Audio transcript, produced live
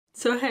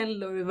So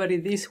hello everybody,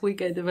 this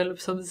week I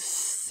developed some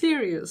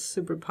serious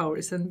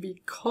superpowers, and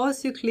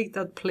because you click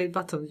that play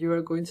button, you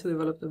are going to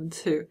develop them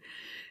too.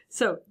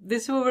 So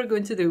this is what we're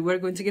going to do. We're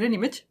going to get an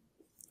image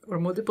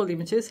or multiple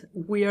images.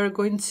 We are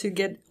going to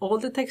get all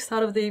the text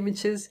out of the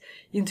images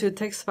into a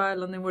text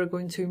file, and then we're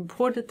going to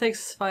import the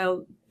text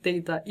file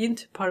data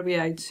into Power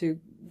BI to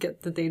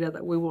get the data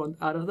that we want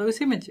out of those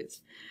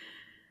images.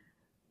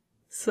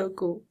 So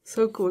cool,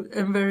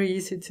 and very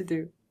easy to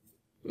do.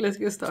 Let's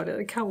get started.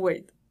 I can't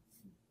wait.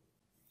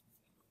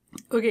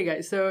 Okay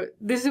guys, so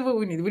this is what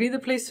we need. We need a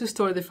place to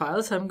store the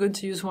files. I'm going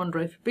to use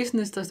OneDrive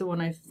Business. That's the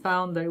one I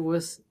found that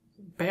was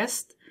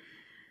best.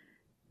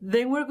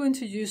 Then we're going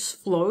to use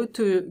Flow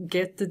to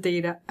get the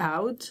data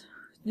out,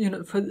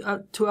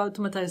 to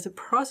automatize the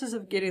process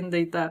of getting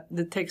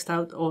the text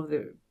out of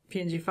the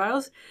PNG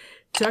files.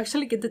 To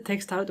actually get the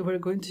text out, we're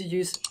going to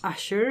use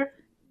Azure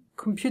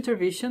Computer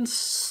Vision.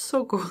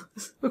 So cool,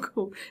 so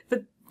cool.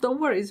 But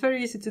don't worry, it's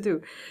very easy to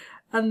do.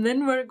 And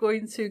then we're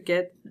going to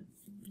get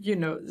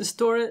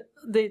store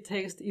the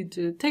text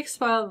into a text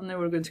file, and then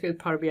we're going to get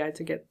Power BI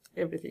to get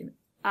everything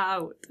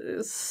out.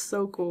 It's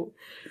so cool.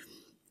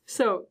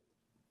 So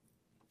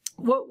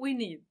what we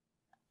need,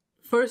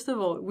 first of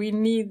all, we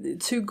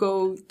need to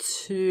go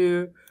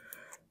to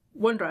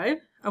OneDrive,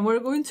 and we're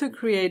going to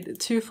create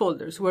two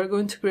folders. We're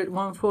going to create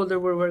one folder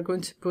where we're going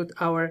to put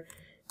our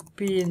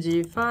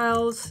PNG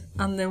files,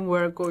 and then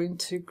we're going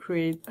to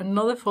create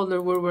another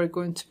folder where we're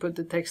going to put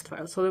the text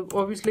file. So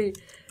obviously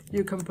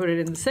you can put it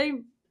in the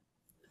same.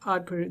 I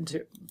put it in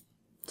two.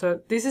 So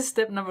this is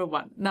step number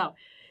one. Now,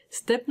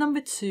 step number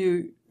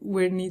two,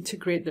 we need to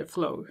create the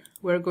flow.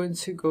 We're going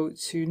to go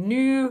to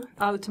New,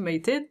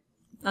 Automated,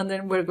 and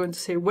then we're going to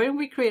say when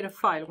we create a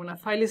file, when a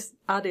file is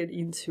added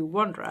into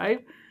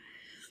OneDrive,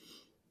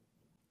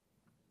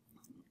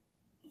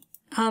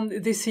 and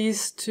this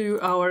is to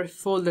our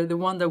folder, the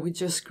one that we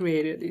just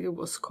created. It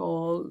was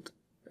called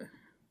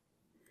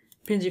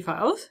PNG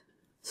files.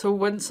 So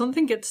when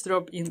something gets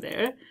dropped in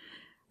there,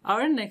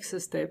 our next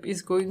step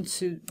is going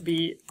to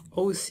be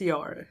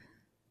OCR.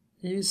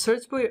 You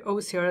search for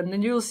OCR, and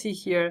then you'll see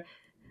here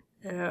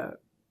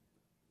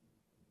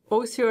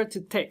OCR to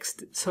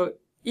text. So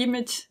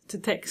image to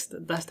text,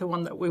 that's the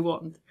one that we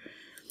want.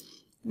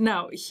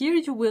 Now here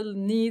you will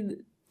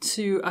need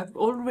to, I've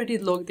already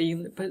logged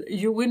in, but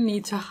you will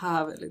need to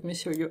have, let me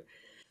show you.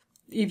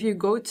 If you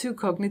go to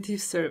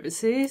Cognitive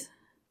Services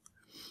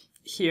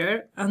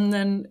here, and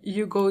then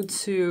you go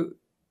to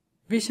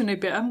Vision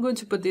API, I'm going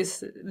to put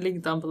this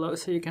link down below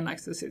so you can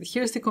access it.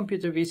 Here's the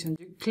computer vision.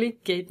 You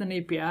click Get an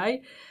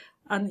API,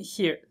 and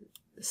here,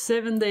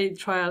 7-day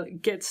trial,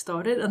 get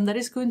started, and that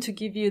is going to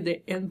give you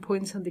the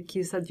endpoints and the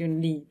keys that you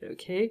need,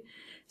 okay?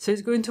 So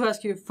it's going to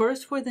ask you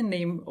first for the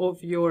name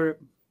of your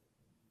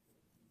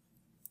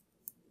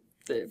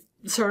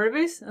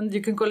service, and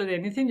you can call it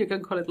anything. You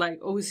can call it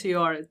like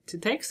OCR to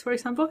text, for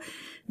example.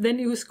 Then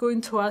it was going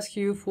to ask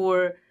you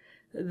for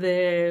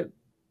the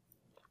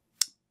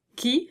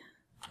key,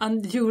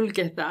 and you will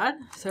get that.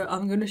 So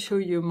I'm going to show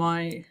you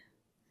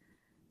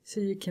so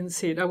you can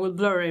see it. I will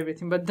blur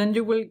everything, but then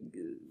you will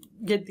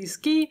get this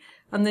key,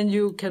 and then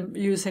you can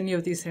use any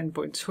of these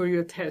endpoints for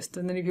your test.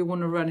 And then if you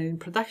want to run it in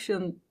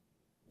production,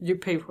 you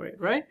pay for it,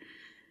 right?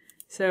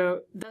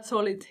 So that's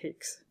all it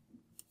takes.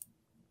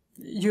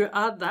 You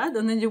add that,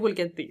 and then you will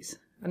get this.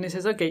 And it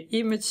says, okay,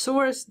 image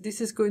source,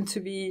 this is going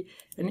to be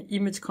an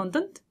image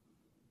content.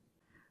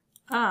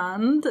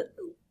 And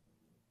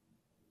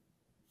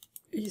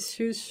it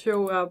should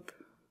show up.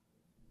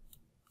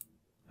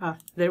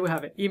 There we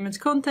have it, image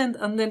content.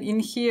 And then in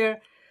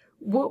here,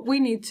 what we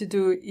need to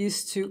do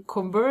is to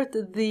convert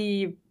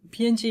the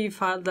PNG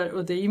file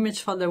or the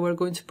image file that we're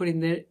going to put in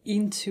there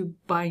into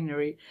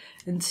binary.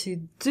 And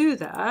to do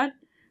that,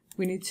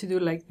 we need to do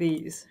like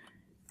this.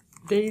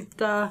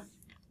 Data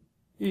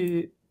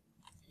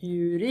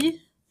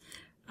URI,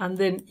 and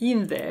then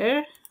in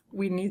there,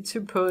 we need to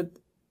put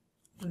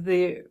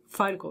the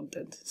file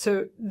content.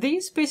 So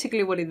this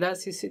basically what it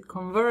does is it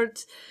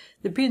converts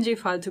the PNG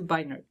file to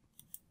binary,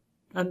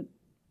 and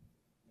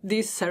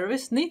this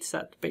service needs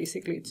that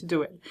basically to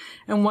do it.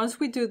 And once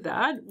we do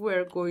that,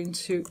 we're going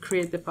to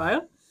create the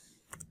file,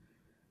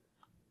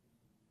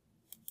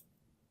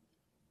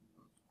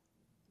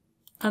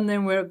 and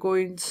then we're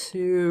going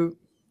to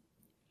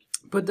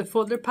put the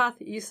folder path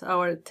is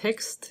our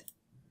text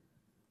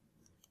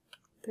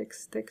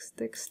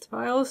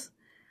files.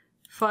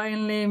 File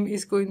name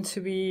is going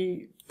to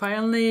be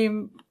file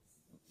name.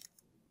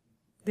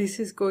 This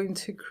is going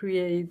to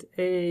create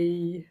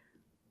a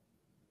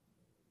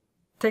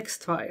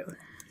text file.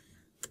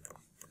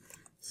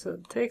 So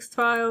text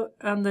file,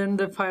 and then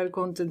the file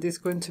content is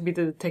going to be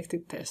the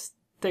detected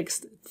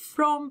text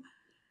from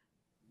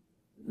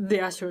the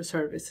Azure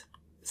service.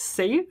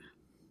 Save.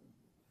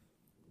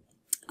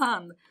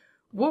 And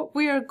what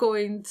we are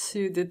going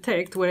to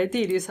detect, what I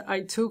did is I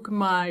took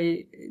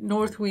my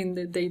Northwind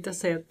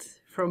dataset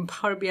from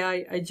Power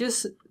BI. I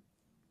just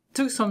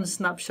took some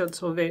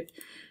snapshots of it.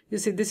 You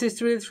see, this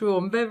is really true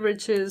on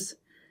beverages,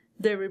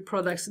 dairy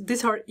products.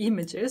 These are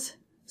images.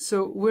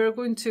 So we're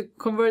going to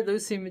convert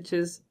those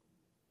images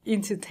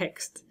into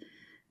text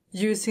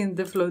using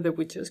the flow that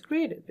we just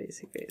created,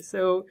 basically.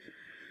 So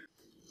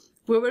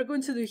what we're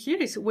going to do here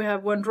is we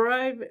have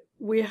OneDrive,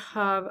 we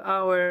have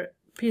our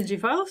PNG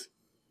files,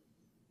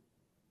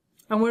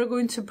 and we're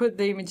going to put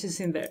the images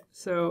in there.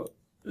 So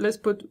let's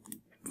put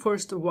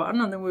first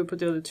one, and then we'll put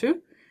the other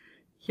two.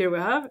 Here we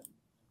have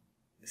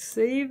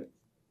save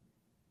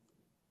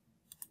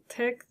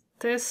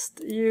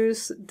test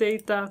use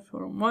data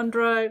from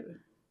OneDrive.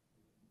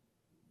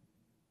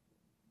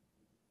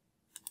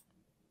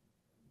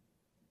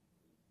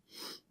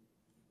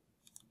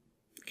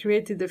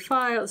 Created the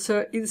file,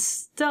 so it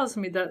tells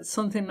me that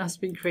something has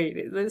been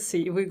created. Let's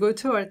see, if we go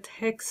to our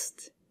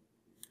text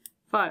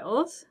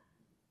files,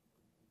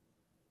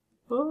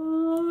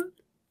 oh,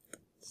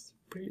 it's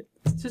brilliant.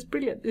 It's just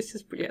brilliant. It's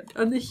just brilliant.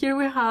 And here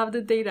we have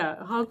the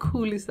data. How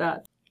cool is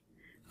that?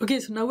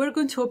 Okay, so now we're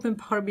going to open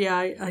Power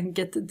BI and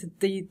get the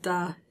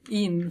data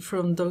in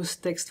from those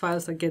text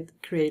files that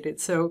get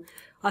created. So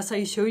as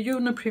I showed you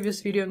in a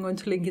previous video, I'm going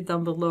to link it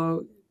down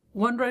below.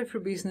 OneDrive for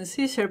Business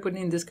is SharePoint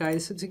in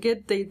disguise. So to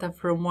get data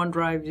from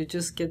OneDrive, you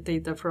just get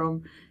data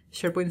from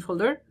SharePoint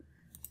folder.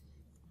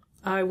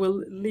 I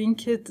will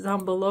link it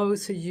down below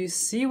so you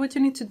see what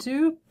you need to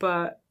do,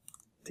 but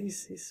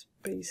this is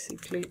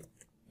basically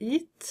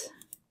it.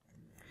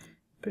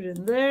 Put it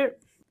in there.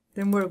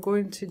 Then we're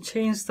going to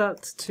change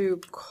that to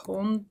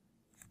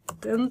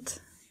content.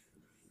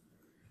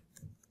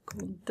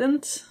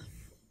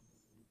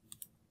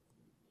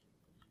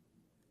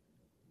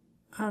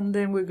 And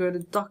then we go to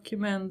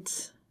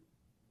document,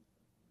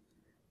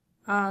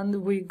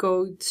 and we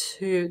go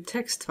to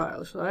text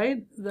files,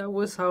 right? That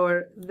was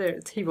our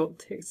table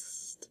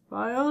text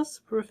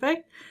files,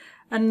 perfect.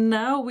 And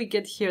now we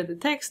get here the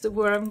text.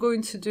 What I'm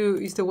going to do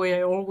is the way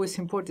I always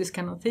import these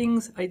kind of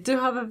things. I do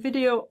have a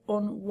video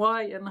on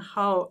why and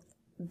how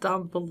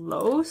down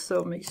below,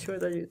 so make sure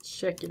that you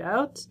check it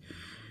out.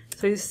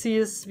 So it's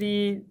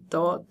Csv.document,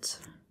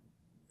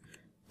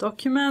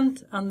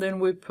 and then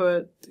we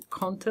put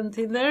content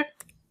in there.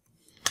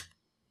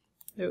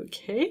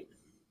 Okay.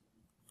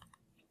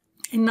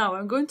 And now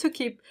I'm going to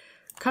keep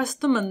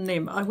custom and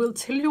name. I will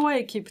tell you why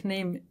I keep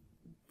name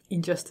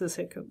in just a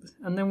second.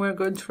 And then we're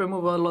going to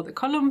remove all of the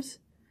columns.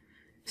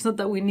 It's not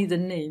that we need a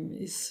name,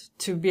 it's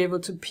to be able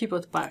to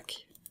pivot back.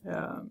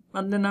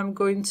 And then I'm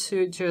going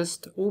to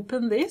just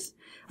open this.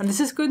 And this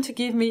is going to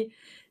give me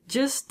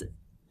just,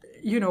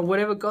 you know,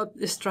 whatever got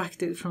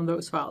extracted from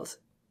those files.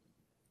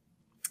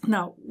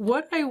 Now,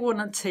 what I want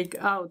to take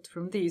out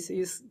from this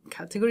is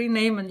category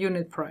name and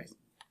unit price.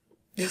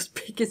 Just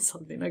picking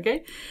something,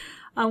 okay?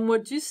 And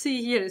what you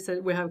see here is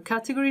that we have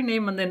category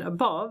name and then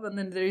above, and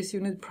then there is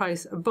unit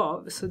price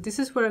above. So this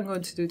is what I'm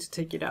going to do to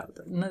take it out.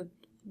 And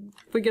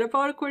we get a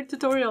Power Query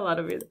tutorial out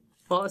of it.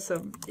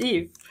 Awesome.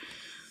 If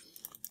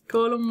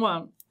column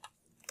 1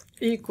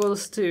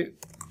 equals to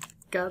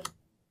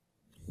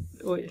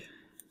category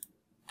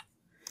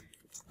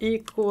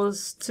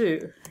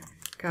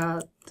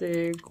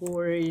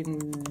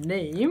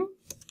name,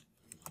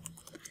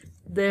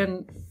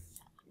 then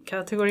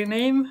category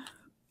name,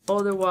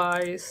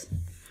 otherwise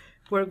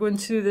we're going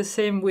to do the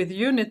same with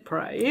unit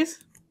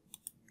price.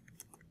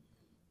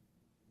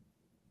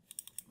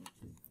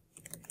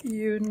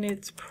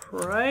 Unit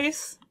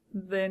price,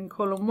 then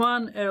column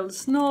 1,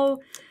 else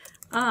null,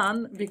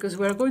 and because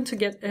we're going to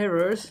get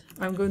errors,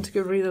 I'm going to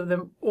get rid of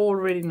them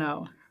already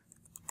now.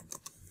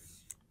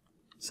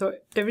 So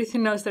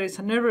everything else that is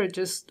an error,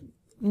 just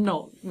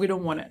no, we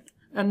don't want it.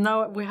 And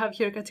now we have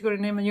here category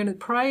name and unit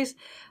price.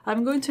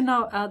 I'm going to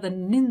now add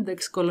an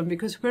index column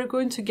because we're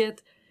going to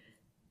get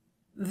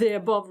the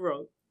above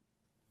row.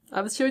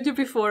 I've showed you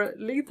before,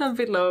 link down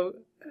below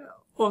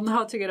on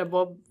how to get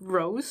above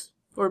rows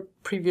or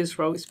previous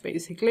rows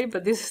basically,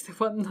 but this is the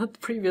one, not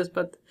previous,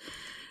 but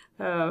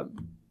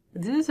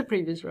this is a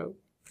previous row.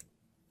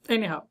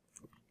 Anyhow,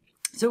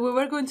 so what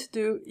we're going to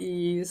do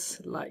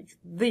is like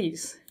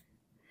this.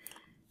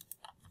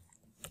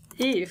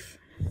 If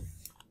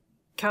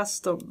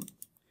custom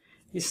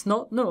is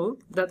not null,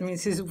 that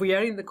means we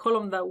are in the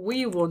column that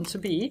we want to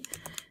be,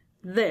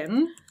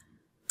 then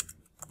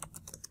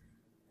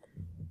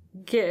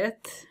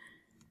get,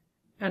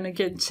 and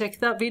again, check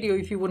that video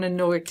if you want to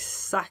know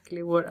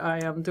exactly what I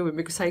am doing,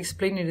 because I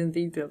explain it in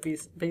detail,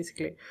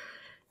 basically.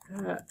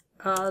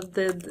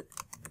 Added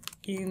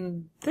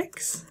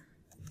index,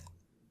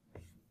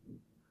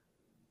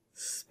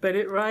 spell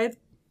it right,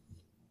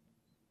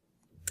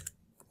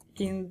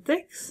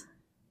 index,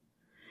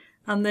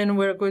 and then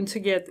we're going to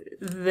get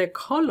the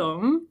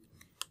column,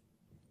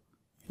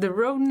 the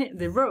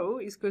row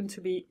is going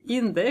to be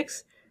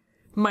index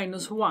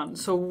 -1.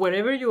 So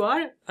wherever you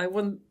are, I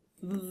want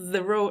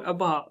the row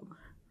above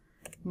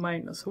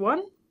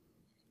 -1,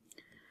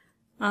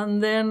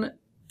 and then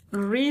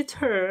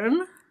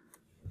return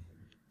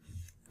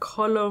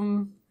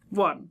column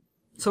 1.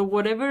 So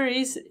whatever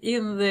is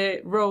in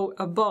the row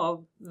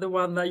above the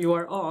one that you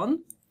are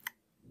on,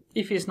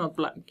 if it's not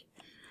blank.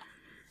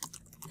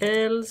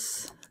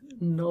 Else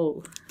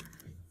null.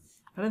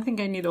 I don't think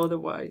I need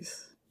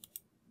otherwise.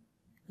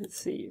 Let's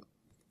see.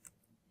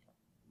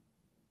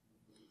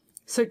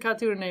 So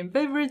category name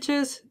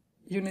beverages,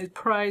 unit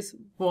price,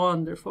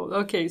 wonderful.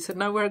 Okay, so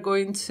now we're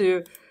going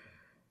to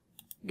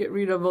get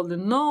rid of all the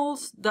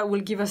nulls. That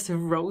will give us the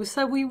rows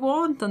that we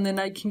want, and then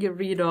I can get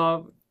rid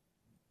of,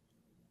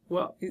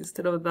 well,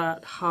 instead of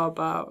that, how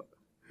about,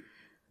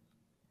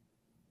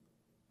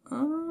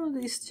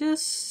 it's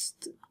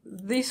just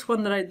this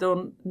one that I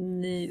don't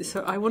need.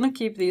 So I want to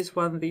keep this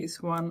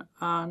one,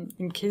 and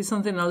in case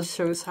something else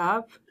shows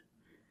up,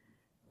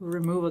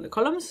 remove all the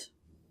columns.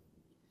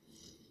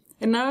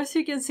 And now, as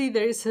you can see,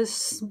 there is a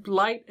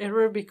slight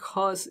error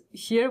because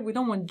here we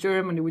don't want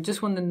Germany, we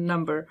just want the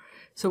number.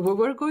 So what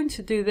we're going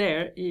to do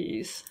there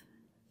is,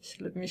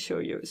 let me show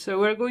you. So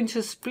we're going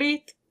to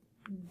split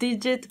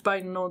digit by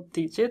not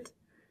digit.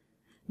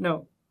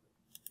 No.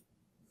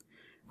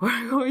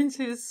 We're going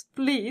to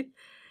split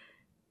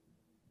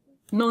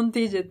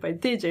non-digit by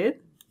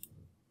digit.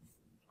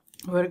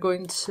 We're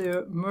going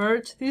to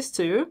merge these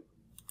two.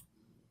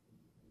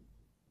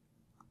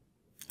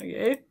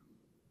 Okay.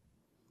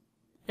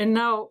 And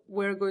now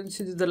we're going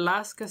to do the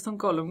last custom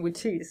column,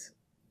 which is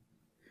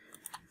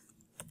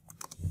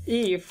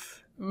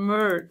if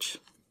merge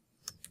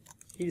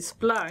is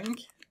blank,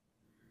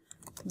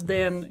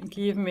 then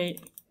give me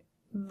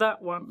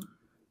that one.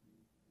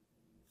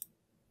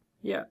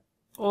 Yeah,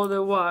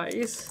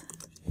 otherwise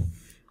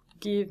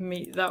give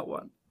me that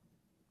one.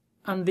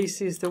 And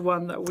this is the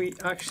one that we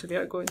actually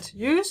are going to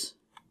use.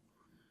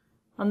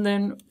 And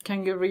then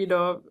can get rid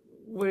of,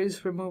 where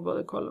is remove all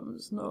the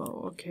columns?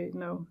 No, okay,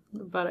 no,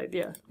 bad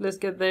idea. Let's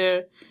get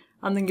there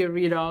and then get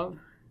rid of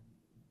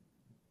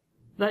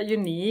that you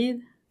need,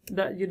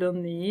 that you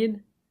don't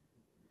need,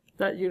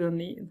 that you don't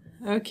need.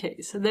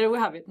 Okay, so there we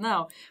have it.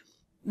 Now,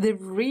 the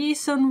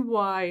reason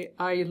why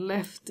I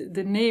left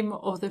the name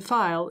of the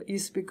file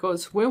is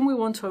because when we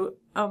want to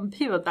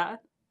pivot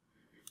that,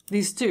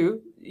 these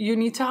two, you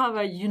need to have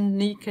a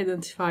unique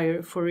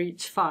identifier for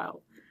each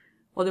file.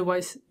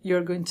 Otherwise,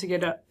 you're going to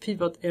get a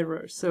pivot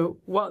error. So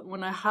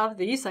when I have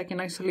these, I can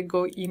actually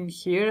go in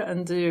here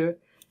and do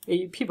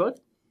a pivot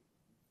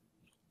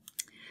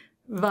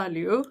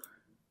value,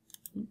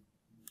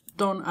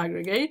 don't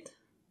aggregate,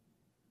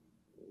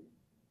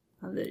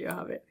 and there you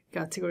have it,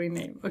 category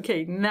name.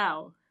 Okay,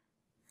 now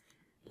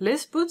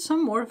let's put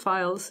some more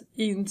files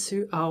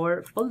into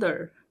our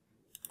folder.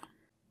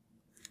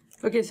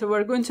 Okay, so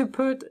we're going to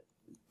put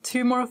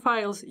 2 more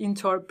files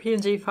into our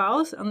PNG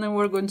files, and then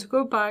we're going to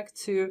go back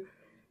to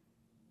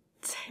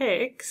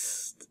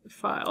text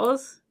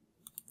files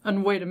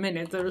and wait a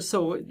minute or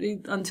so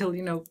until,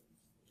 you know,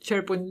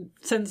 SharePoint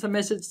sends a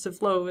message to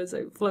Flow as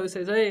Flow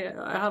says, hey,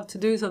 I have to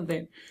do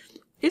something.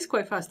 It's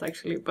quite fast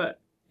actually,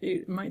 but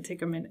it might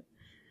take a minute.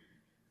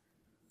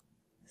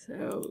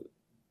 So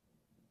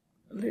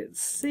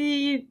let's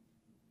see.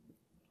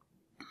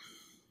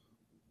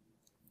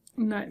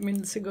 9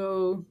 minutes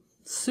ago,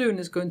 soon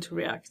is going to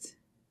react.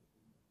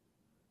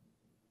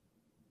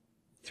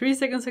 3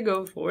 seconds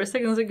ago, 4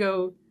 seconds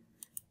ago.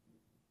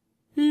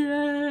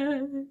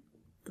 Yeah,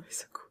 that's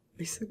so cool.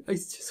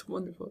 It's just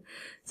wonderful.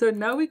 So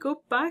now we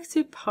go back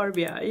to Power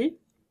BI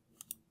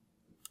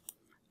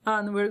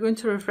and we're going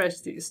to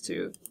refresh these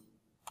two.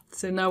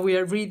 So now we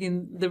are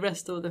reading the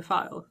rest of the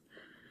file.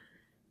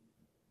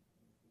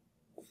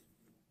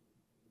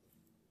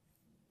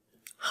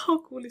 How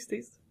cool is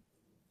this?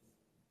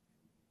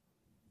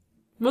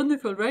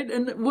 Wonderful, right?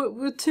 And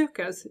what took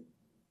us?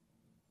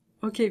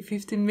 Okay,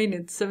 15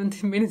 minutes,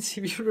 17 minutes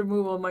if you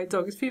remove all my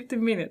talks,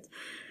 15 minutes.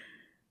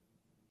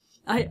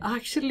 I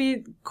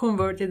actually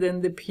converted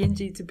in the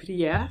PNG to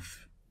PDF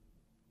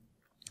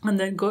and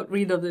then got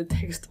rid of the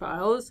text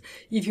files.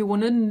 If you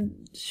want to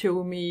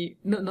show me,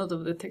 not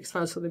of the text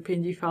files, or the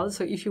PNG files,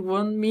 so if you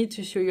want me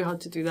to show you how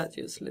to do that,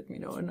 just let me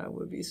know and I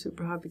will be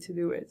super happy to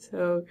do it.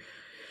 So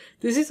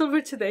this is all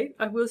for today.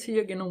 I will see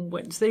you again on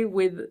Wednesday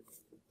with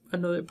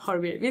another Power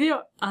BI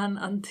video, and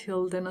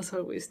until then, as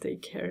always,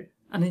 take care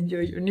and enjoy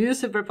your new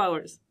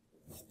superpowers.